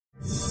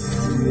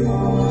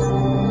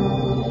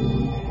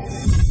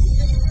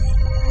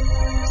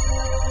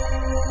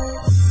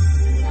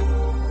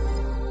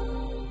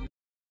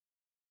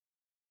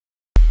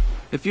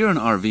If you're an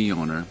RV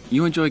owner,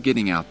 you enjoy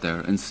getting out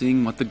there and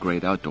seeing what the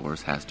great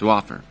outdoors has to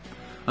offer.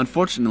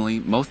 Unfortunately,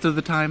 most of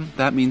the time,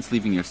 that means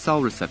leaving your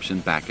cell reception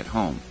back at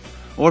home,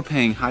 or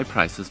paying high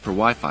prices for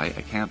Wi-Fi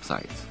at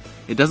campsites.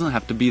 It doesn't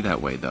have to be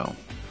that way though.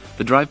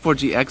 The Drive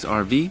 4G-X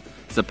RV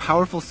is a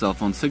powerful cell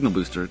phone signal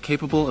booster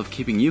capable of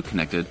keeping you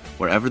connected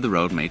wherever the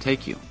road may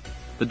take you.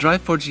 The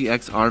Drive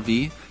 4G-X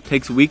RV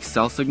takes weak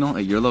cell signal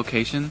at your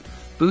location,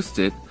 boosts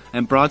it,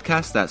 and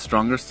broadcasts that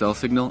stronger cell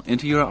signal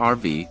into your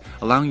RV,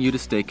 allowing you to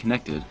stay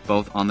connected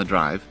both on the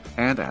drive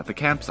and at the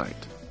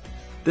campsite.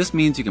 This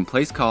means you can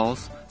place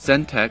calls,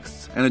 send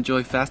texts, and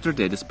enjoy faster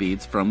data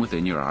speeds from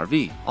within your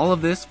RV. All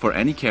of this for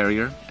any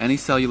carrier, any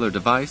cellular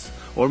device,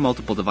 or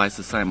multiple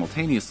devices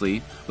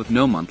simultaneously with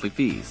no monthly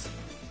fees.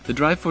 The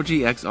Drive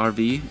 4G-X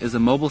RV is a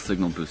mobile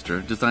signal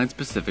booster designed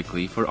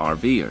specifically for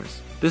RVers.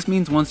 This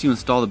means once you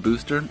install the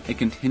booster, it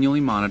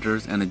continually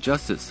monitors and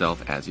adjusts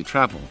itself as you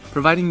travel,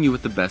 providing you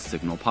with the best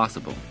signal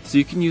possible. So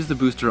you can use the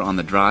booster on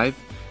the drive,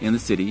 in the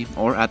city,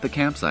 or at the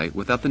campsite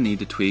without the need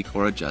to tweak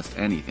or adjust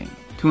anything.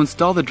 To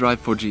install the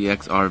Drive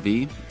 4G-X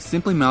RV,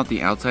 simply mount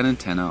the outside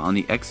antenna on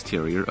the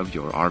exterior of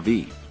your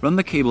RV. Run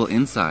the cable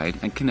inside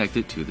and connect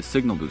it to the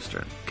signal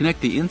booster.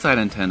 Connect the inside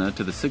antenna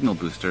to the signal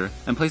booster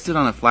and place it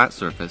on a flat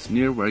surface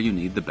near where you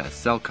need the best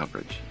cell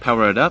coverage.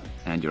 Power it up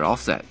and you're all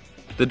set.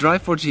 The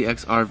Drive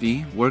 4G-X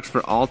RV works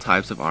for all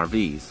types of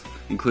RVs,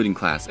 including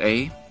Class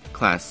A,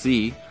 Class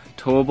C,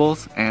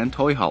 towables, and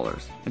toy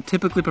haulers, and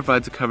typically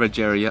provides a coverage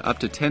area up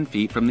to 10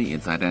 feet from the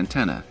inside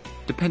antenna,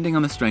 depending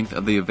on the strength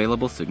of the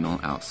available signal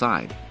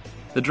outside.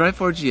 The Drive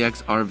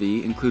 4G-X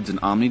RV includes an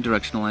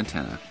omnidirectional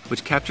antenna,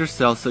 which captures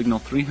cell signal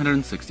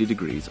 360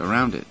 degrees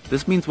around it.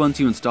 This means once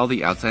you install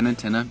the outside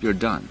antenna, you're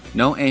done.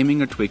 No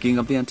aiming or tweaking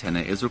of the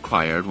antenna is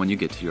required when you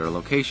get to your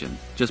location.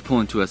 Just pull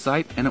into a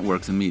site and it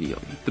works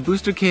immediately. The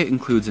booster kit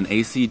includes an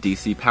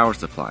AC/DC power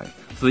supply,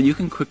 so that you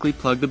can quickly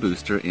plug the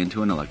booster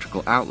into an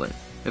electrical outlet.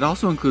 It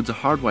also includes a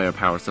hardwire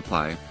power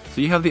supply, so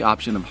you have the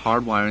option of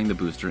hardwiring the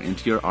booster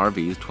into your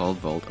RV's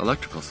 12-volt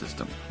electrical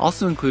system.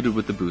 Also included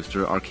with the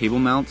booster are cable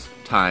mounts,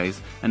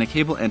 ties, and a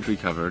cable entry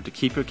cover to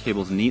keep your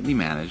cables neatly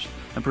managed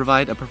and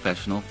provide a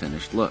professional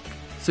finished look.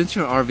 Since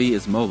your RV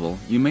is mobile,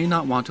 you may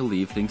not want to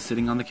leave things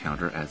sitting on the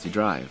counter as you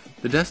drive.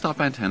 The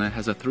desktop antenna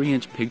has a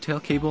 3-inch pigtail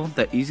cable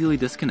that easily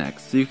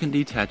disconnects, so you can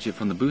detach it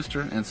from the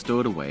booster and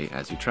stow it away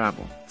as you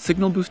travel.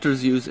 Signal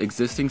boosters use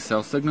existing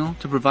cell signal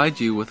to provide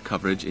you with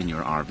coverage in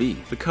your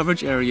RV. The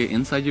coverage area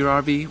inside your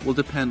RV will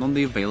depend on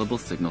the available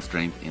signal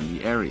strength in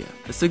the area.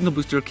 A signal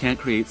booster can't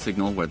create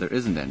signal where there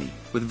isn't any.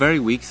 With very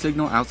weak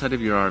signal outside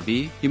of your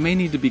RV, you may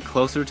need to be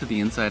closer to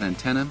the inside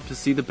antenna to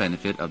see the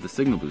benefit of the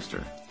signal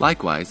booster.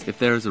 Likewise, if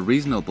there is a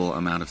reasonable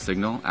amount of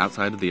signal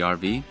outside of the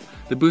RV,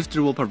 the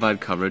booster will provide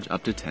coverage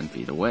up to 10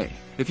 feet away.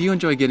 If you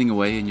enjoy getting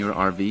away in your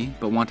RV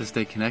but want to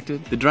stay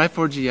connected, the Drive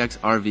 4G-X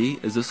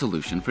RV is a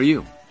solution for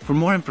you. For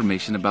more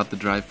information about the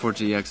Drive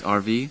 4G-X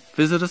RV,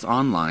 visit us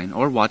online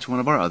or watch one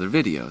of our other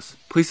videos.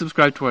 Please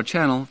subscribe to our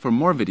channel for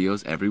more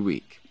videos every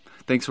week.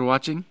 Thanks for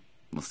watching.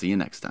 We'll see you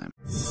next time.